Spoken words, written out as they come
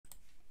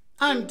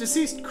I'm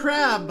Deceased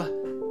Crab.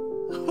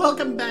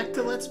 Welcome back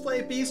to Let's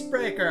Play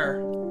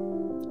Beastbreaker.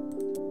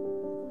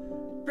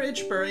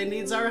 Bridgebury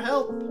needs our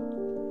help.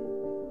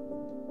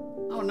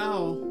 Oh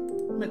no,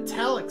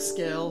 metallic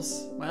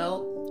scales.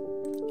 Well,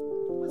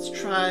 let's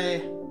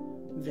try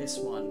this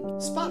one.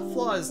 Spot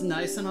flaw is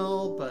nice and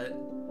all, but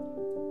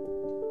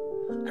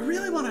I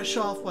really want to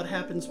show off what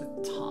happens with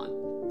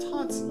taunt.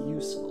 Taunt's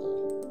useful.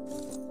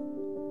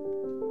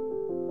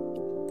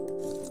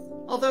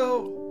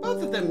 Although,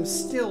 both of them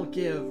still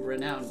give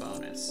renown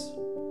bonus.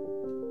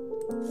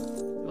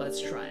 Let's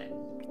try it.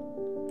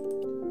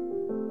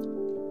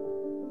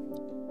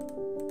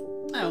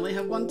 I only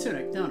have one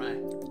tunic, don't I?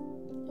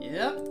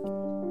 Yep.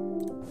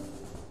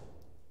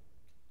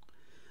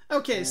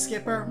 Okay,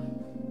 Skipper.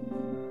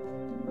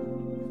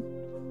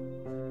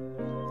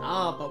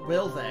 Ah, but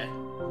will they?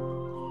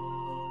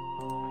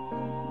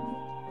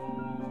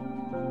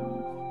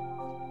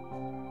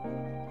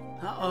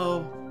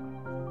 Uh-oh.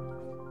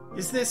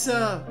 Is this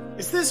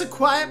a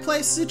quiet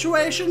place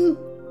situation?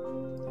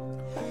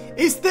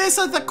 Is this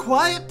the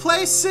quiet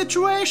place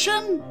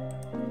situation?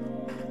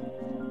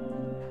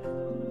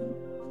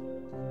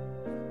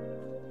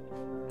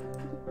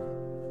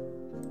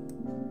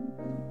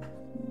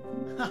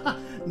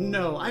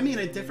 No, I mean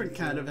a different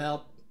kind of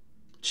help.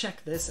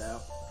 Check this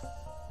out.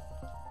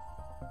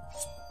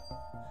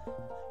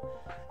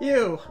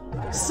 You,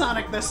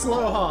 Sonic the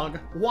Slowhog,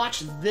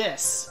 watch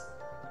this.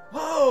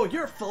 Whoa,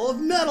 you're full of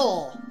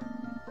metal.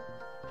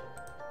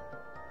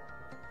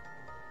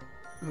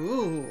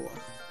 Ooh,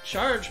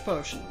 charge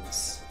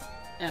potions.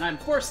 And I'm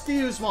forced to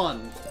use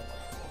one.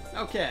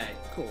 Okay,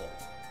 cool.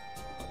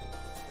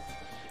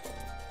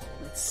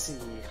 Let's see.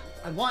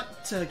 I want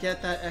to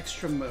get that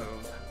extra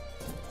move.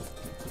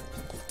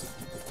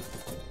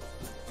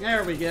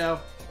 There we go.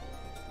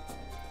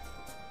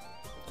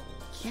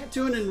 Can't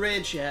do an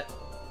enrage yet.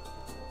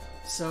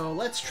 So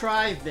let's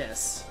try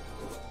this.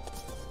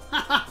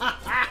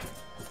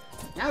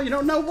 Now you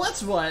don't know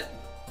what's what.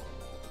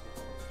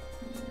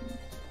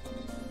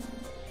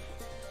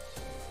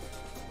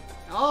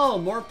 Oh,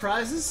 more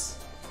prizes?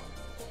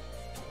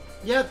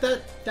 Yeah,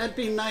 that'd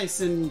be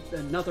nice in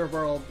another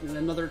world, in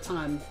another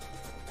time.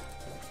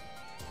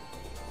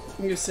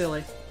 You're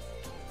silly.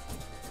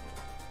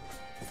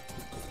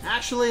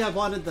 Actually, I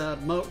wanted the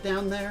moat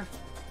down there.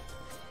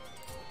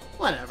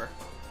 Whatever.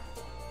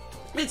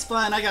 It's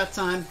fine, I got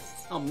time.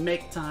 I'll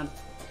make time.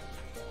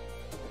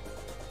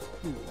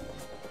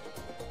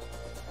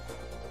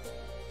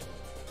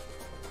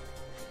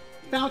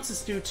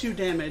 Bounces do 2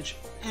 damage,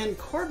 and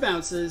core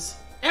bounces,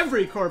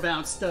 every core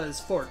bounce does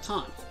 4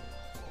 taunt.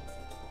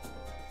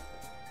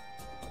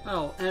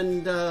 Oh,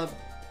 and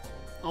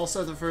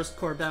also the first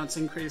core bounce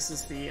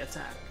increases the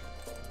attack.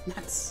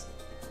 That's...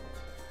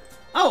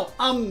 Oh,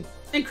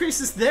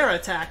 increases their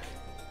attack.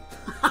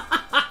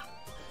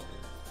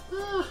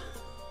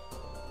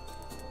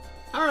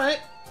 Alright.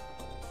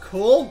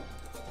 Cool.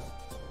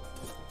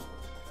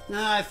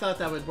 Nah, I thought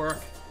that would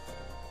work.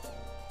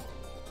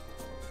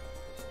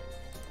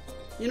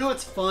 You know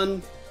what's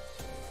fun?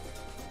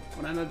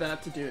 What I'm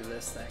about to do to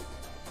this thing.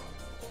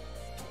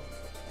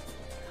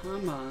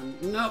 Come on.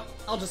 Nope,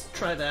 I'll just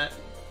try that.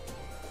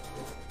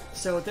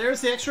 So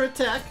there's the extra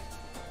attack.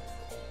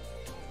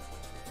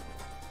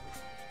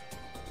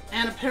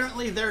 And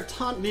apparently their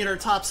taunt meter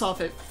tops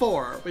off at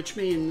 4, which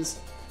means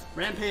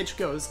Rampage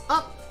goes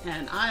up,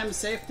 and I am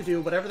safe to do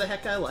whatever the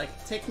heck I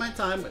like. Take my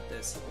time with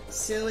this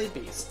silly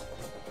beast.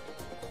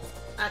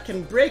 I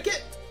can break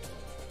it.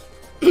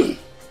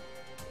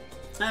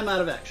 I'm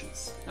out of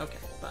actions. Okay,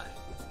 bye.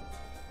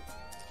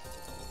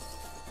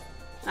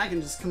 I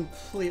can just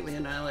completely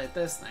annihilate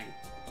this thing.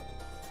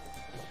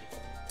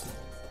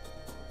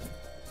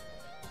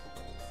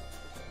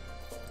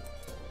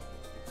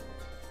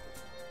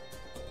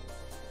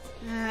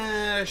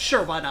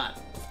 Sure, why not?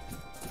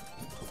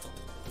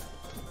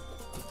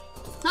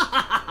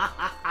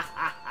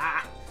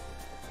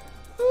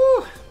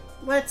 Whew.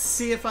 Let's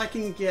see if I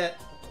can get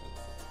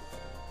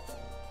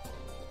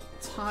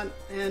taunt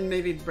and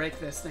maybe break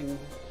this thing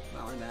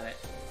while I'm at it.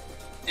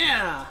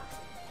 Yeah!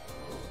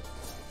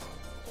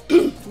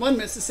 1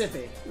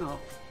 Mississippi. Oh,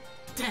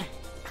 dang.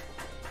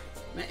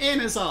 My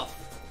aim is off.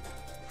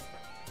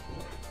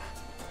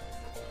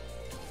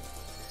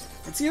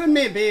 It's you and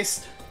me,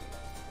 Beast.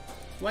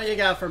 What you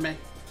got for me?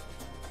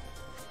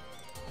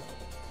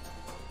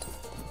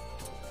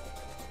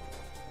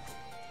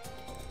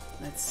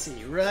 Let's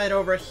see, right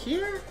over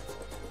here?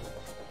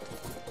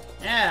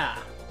 Yeah.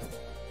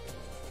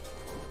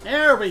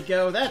 There we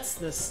go, that's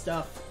the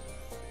stuff.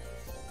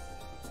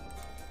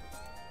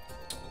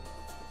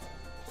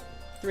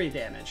 3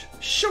 damage.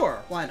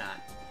 Sure, why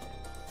not?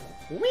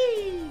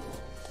 Whee!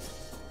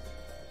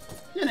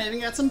 You know, even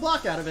got some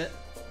block out of it.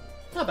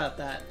 How about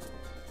that?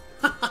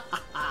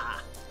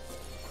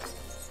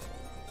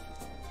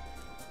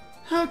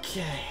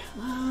 Okay,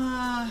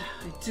 I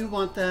do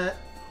want that.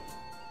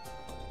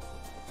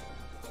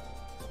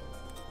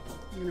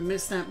 I'm gonna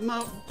miss that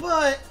moat,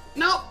 but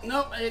nope,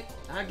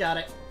 I got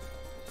it.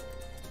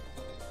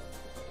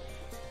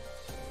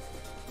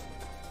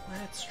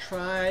 Let's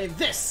try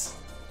this.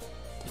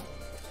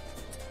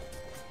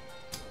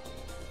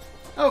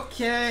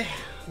 Okay,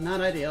 not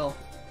ideal.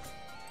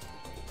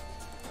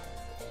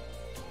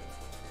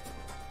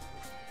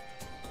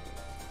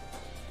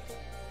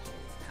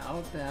 How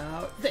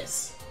about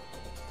this?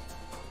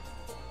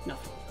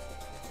 Nothing.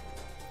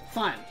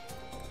 Fine.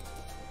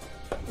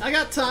 I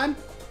got time.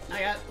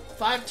 I got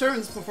 5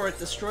 turns before it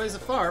destroys a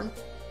farm.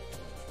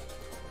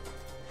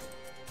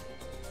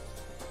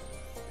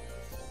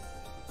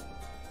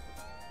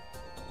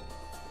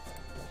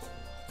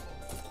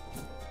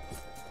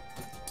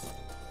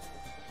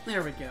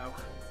 There we go.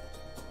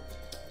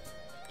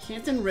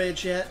 Can't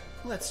enrage yet.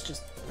 Let's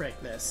just break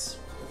this.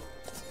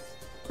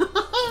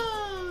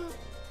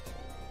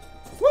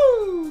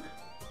 Woo!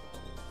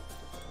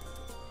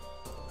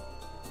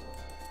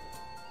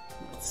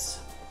 Let's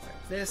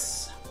break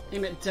this.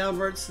 Aim it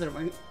downwards so that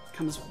when it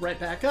comes right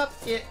back up,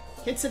 it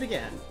hits it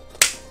again.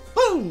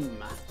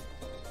 Boom!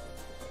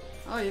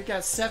 Oh, you've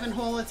got 7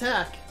 whole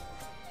attack.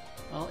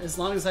 Well, as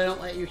long as I don't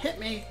let you hit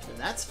me,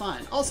 that's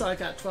fine. Also, I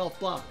got 12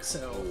 blocks,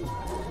 so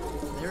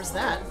there's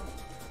that.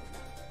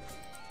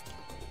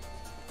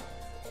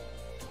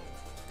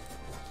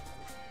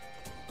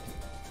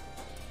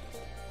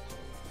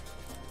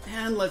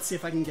 And let's see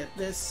if I can get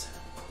this.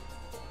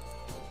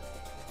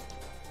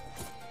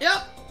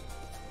 Yep!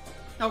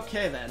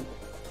 Okay, then.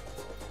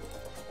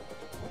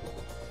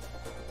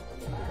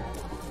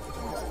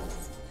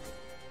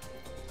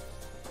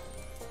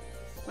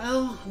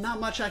 Well,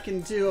 not much I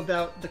can do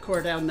about the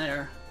core down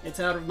there. It's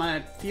out of my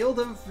field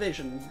of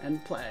vision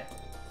and play.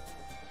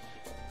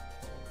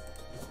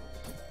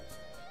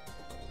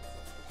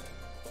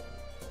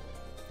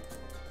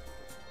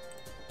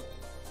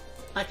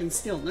 I can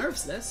steal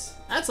nerfs this.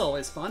 That's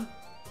always fun.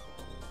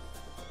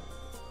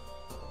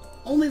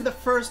 Only the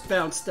first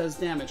bounce does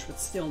damage with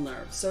steel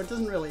nerves, so it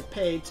doesn't really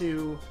pay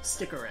to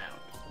stick around.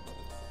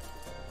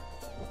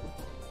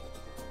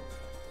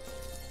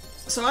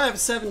 So I have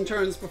 7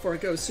 turns before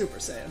it goes Super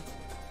Saiyan.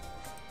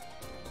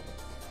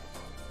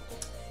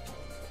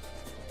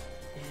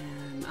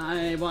 And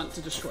I want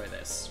to destroy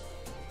this.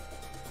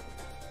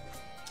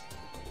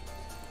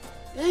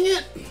 Dang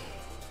it!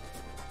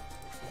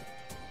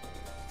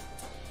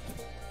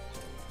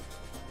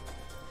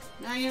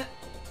 Dang it!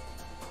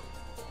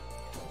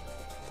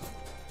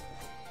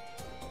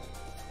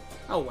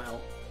 Oh well.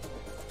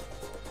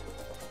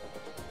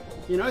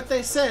 You know what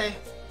they say?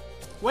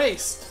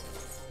 Waste!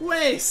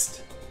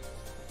 Waste!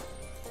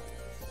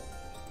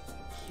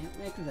 Can't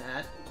make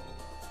that.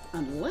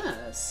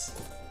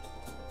 Unless...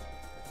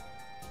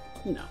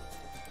 No.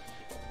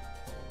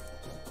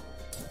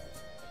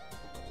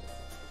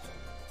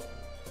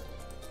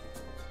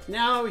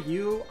 Now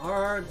you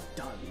are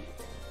done.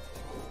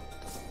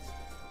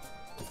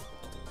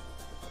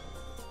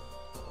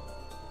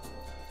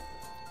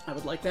 I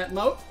would like that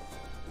moat.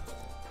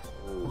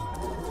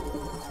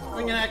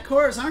 Bringing at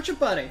cores, aren't you,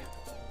 buddy?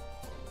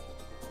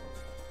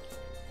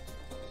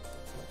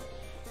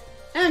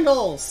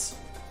 Angles!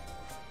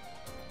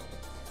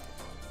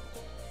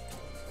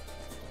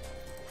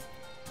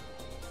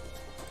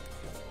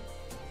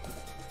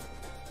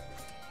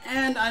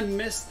 And I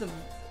missed the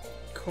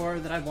core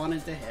that I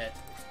wanted to hit.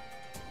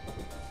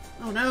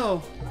 Oh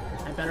no!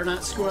 I better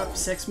not screw up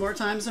 6 more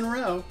times in a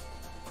row.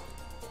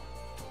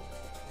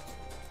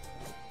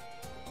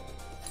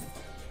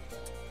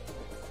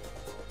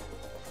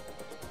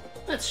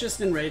 Let's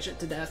just enrage it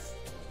to death.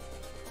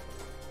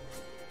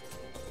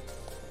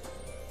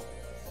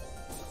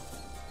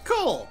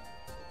 Cool!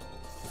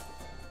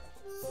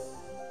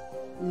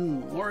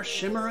 More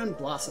Shimmer and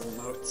Blossom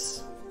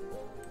motes.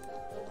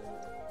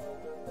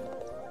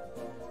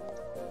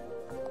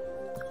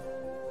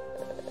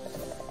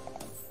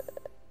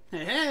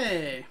 Hey,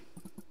 hey!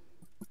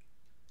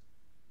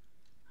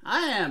 I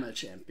am a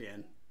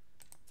champion.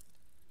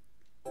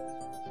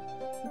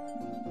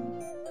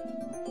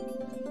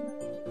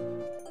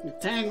 You're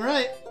dang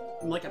right.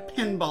 I'm like a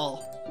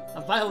pinball.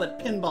 A violet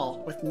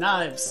pinball with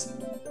knives.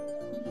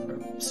 Or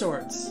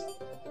swords.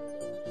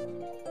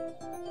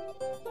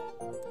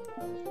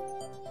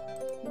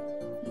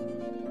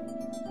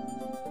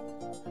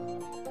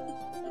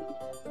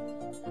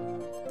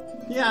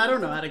 Yeah, I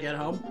don't know how to get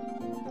home.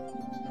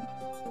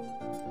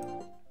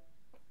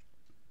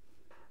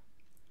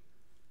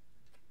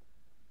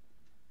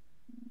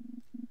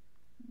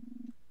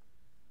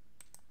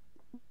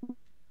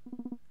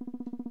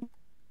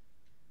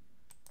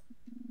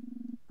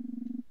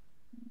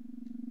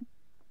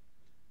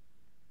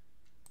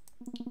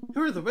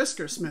 Who are the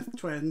Whiskersmith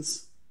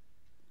twins?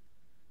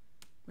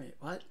 Wait,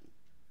 what?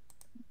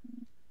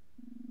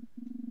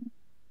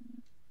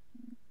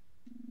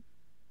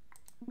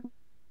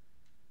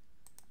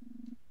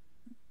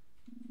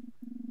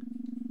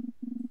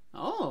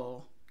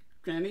 Oh,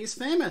 Granny's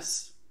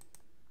famous.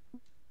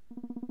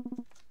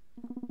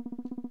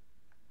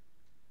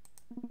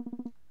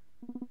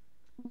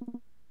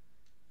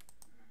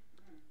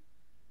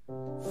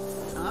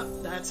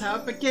 That's how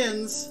it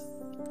begins.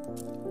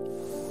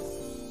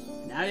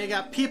 Now you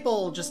got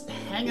people just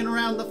hanging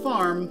around the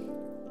farm.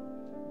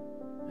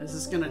 This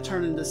is gonna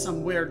turn into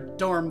some weird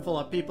dorm full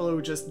of people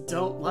who just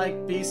don't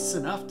like beasts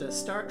enough to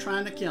start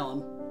trying to kill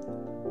them.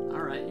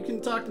 Alright, you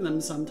can talk to them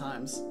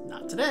sometimes.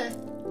 Not today.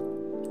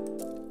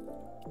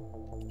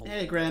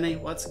 Hey, Granny,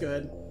 what's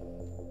good?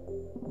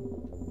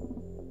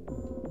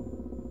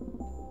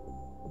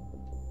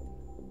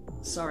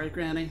 Sorry,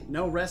 Granny.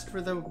 No rest for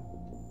the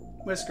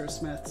Whisker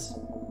Smiths.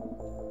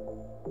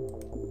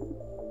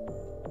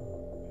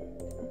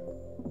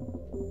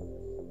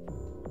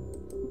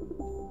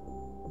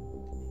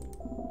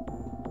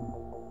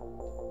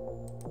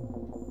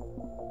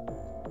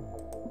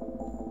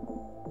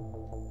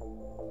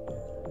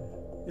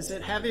 Is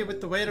it heavy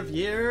with the weight of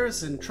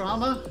years and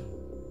trauma?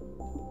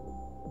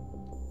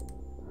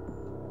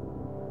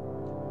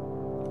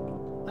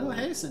 Oh,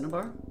 hey,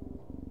 Cinnabar.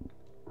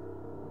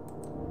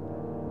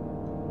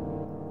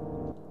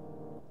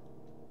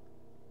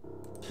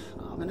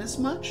 Ominous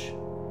much?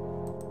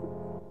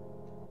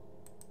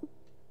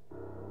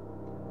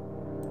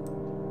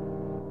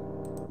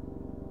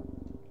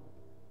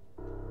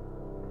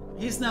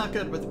 He's not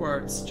good with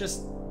words,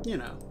 just, you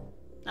know,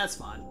 that's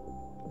fine.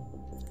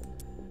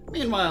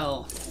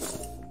 Meanwhile,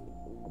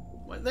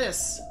 what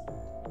this?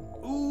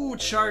 Ooh,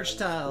 charge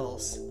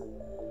tiles.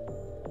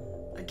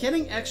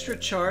 Getting extra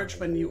charge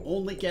when you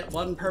only get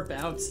one per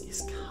bounce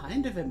is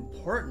kind of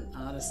important,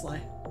 honestly.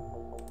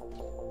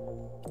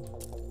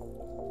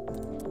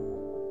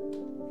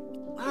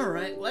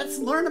 Alright, let's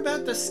learn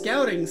about the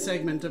scouting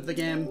segment of the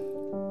game.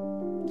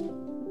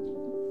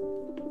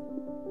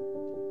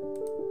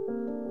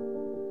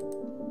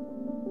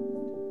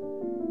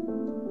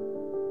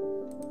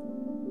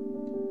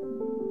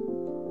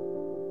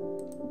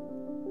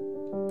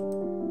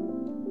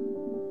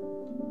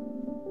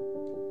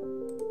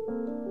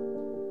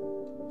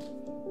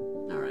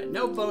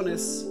 No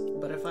bonus,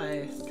 but if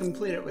I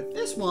complete it with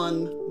this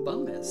one,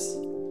 bonus.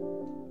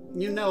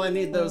 You know I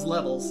need those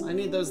levels. I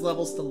need those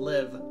levels to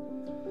live.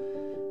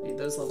 I need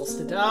those levels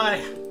to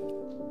die.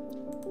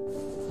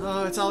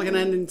 Oh, it's all gonna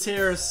end in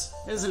tears,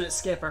 isn't it,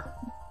 Skipper?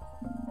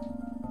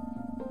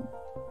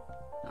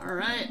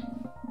 Alright.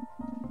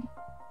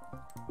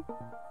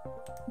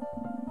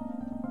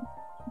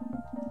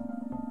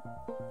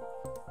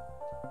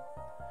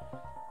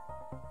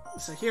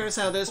 So here's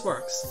how this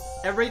works.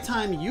 Every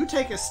time you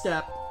take a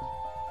step,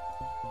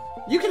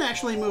 you can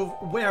actually move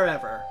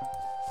wherever,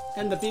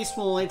 and the beast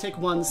will only take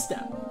one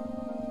step.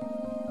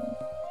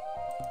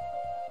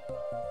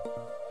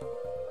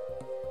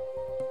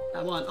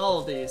 I want all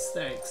of these,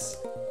 thanks.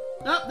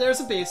 Oh,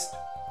 there's a beast.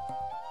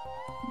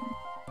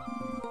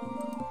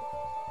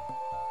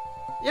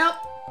 Yep.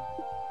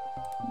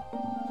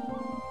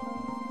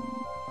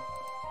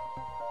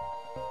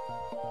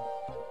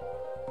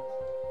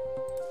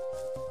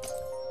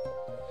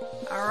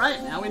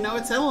 Alright, now we know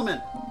its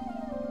element.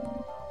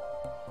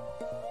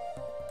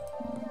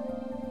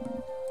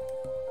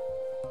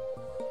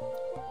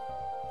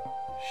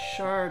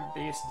 Shard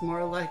beast,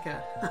 more like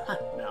a...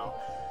 no.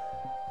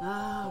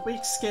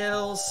 Weak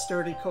scales,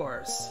 sturdy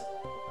cores.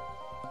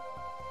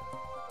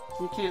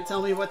 You can't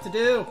tell me what to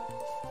do.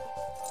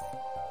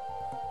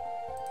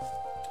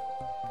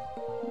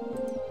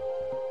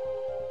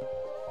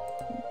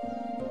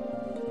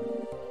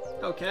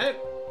 Okay.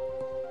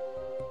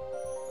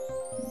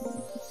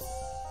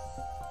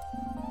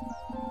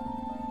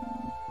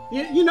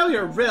 You know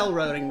you're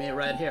railroading me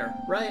right here,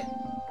 right?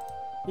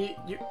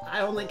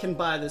 I only can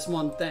buy this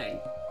one thing.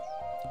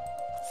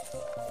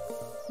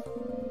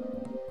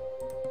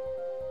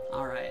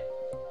 Alright.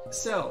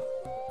 So,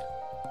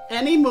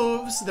 any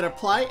moves that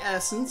apply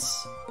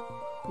essence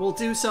will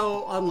do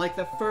so on like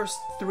the first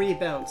 3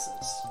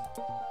 bounces.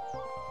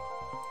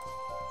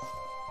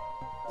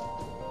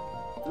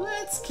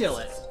 Let's kill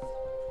it.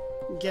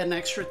 Get an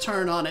extra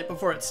turn on it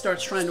before it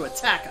starts trying to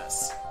attack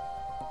us.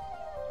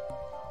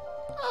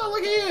 Oh,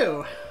 look at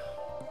you!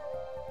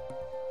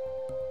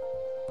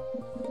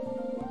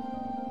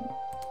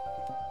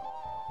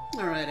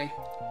 Alrighty.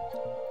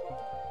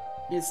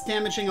 It's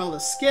damaging all the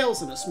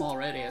scales in a small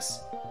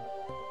radius.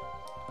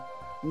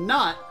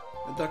 Not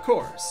the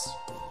cores.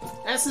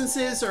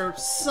 Essences are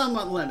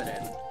somewhat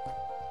limited.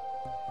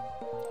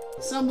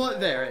 Somewhat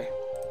very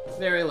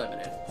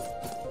limited.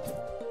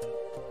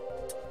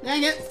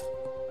 Dang it!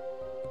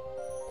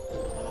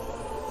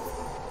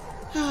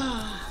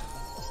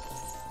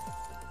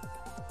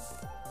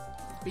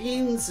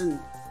 Beans and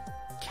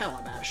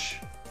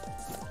calabash.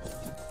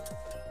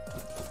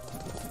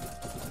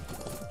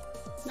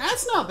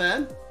 That's not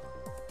bad.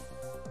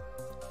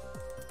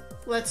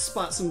 Let's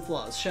spot some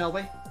flaws, shall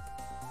we?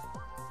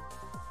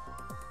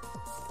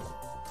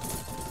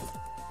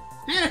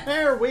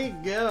 There we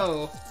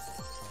go.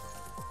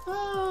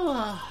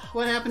 Oh,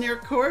 what happened to your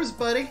cores,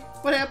 buddy?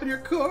 What happened to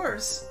your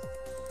cores?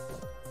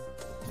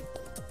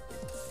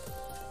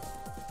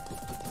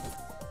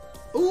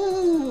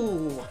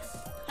 Ooh,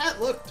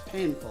 that looked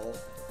painful.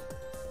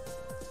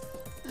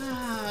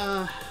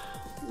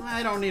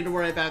 I don't need to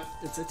worry about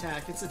its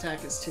attack. Its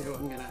attack is 2.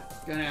 I'm gonna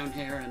go down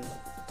here and...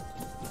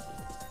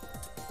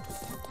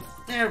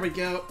 There we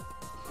go.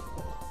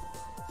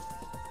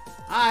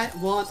 I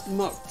want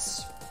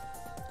moats.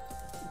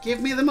 Give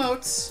me the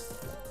motes.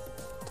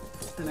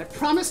 And I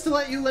promise to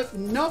let you live.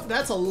 Nope,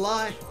 that's a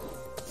lie.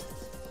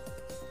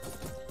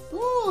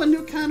 Ooh, a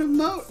new kind of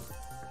mote.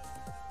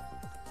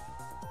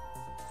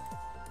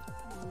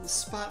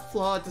 Spot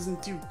Flaw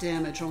doesn't do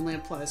damage, only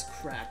applies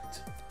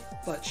cracked.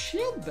 But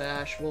Shield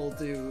Bash will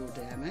do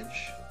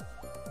damage.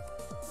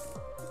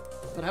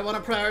 But I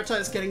want to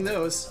prioritize getting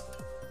those.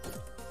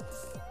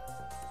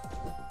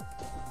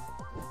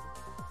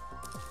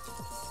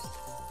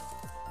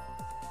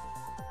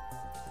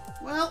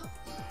 Well,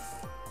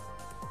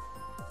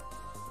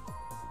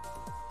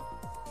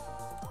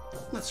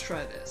 let's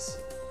try this.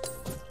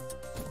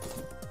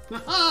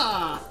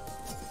 Haha!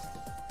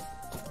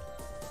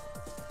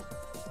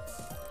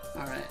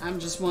 Alright, I'm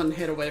just one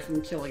hit away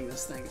from killing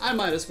this thing. I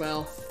might as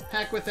well.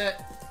 Heck with it.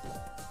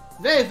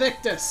 Ve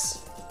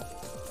Victus!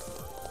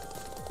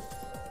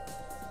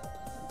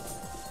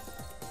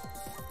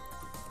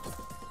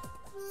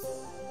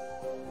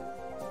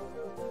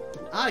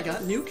 And I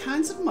got new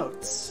kinds of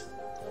motes.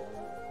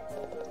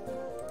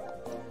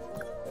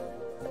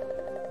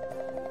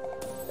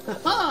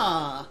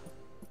 Haha!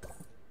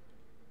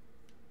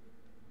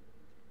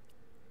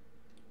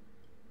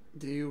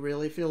 Do you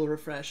really feel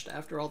refreshed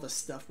after all the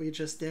stuff we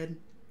just did?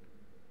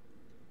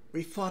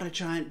 We fought a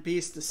giant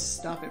beast to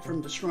stop it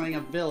from destroying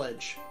a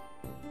village.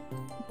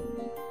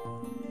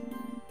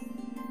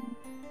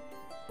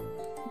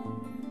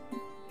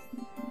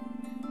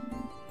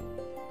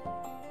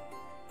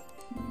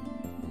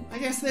 I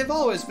guess they've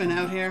always been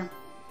out here.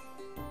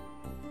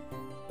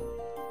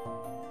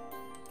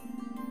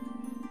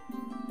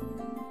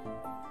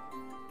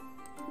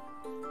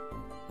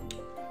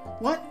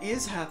 What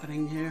is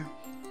happening here?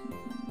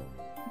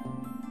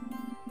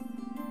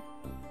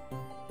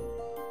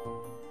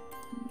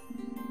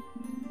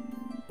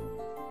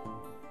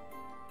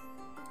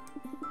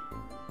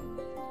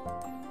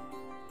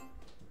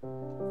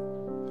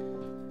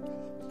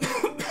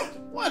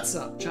 What's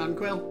up,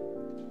 Jonquill?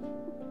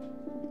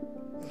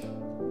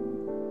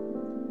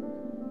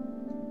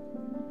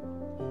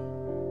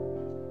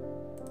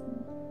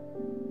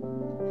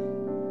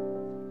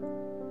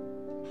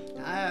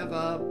 I have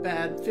a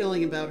bad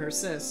feeling about her,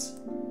 sis.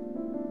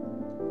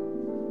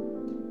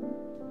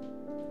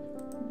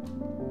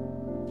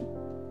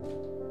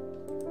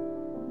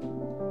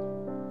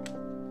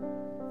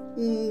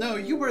 No,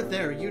 you were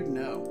there, you'd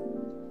know.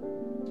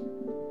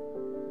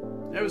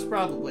 It was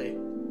probably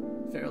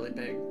fairly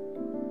big.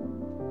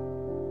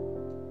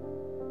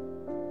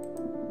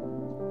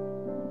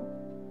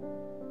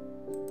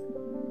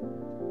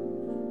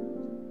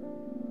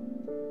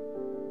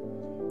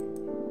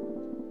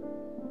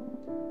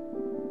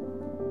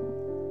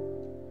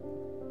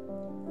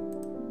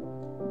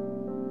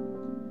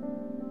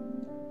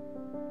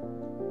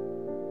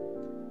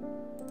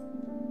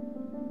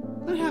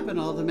 What happened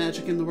to all the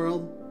magic in the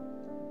world?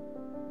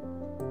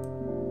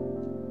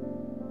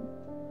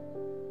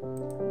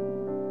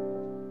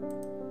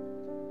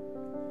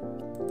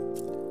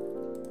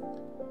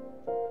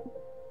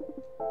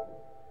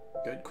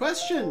 Good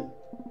question.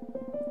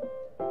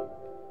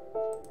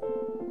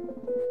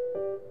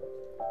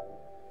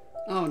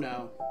 Oh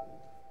no.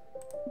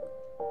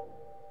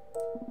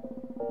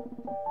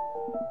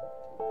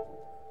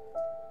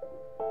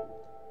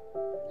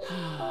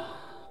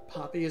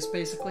 Poppy is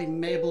basically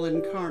Mabel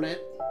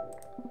incarnate.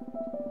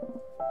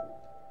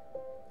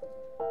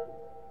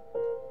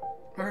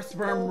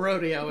 Earthworm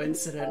Rodeo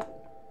incident.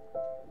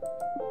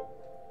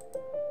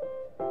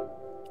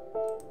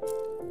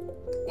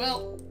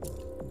 Well,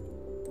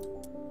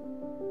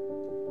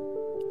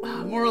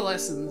 more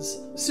lessons.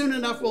 Soon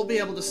enough we'll be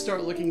able to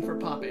start looking for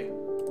Poppy.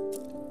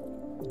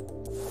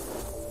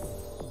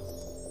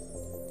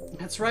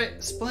 That's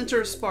right,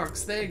 Splinter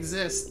Sparks, they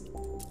exist.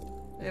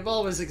 They've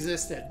always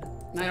existed.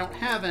 And I don't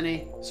have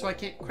any, so I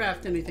can't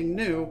craft anything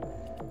new,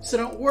 so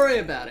don't worry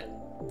about it.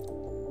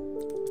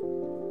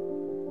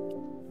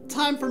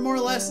 Time for more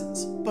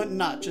lessons, but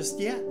not just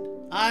yet.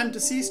 I'm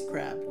Deceased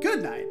Crab.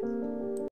 Good night.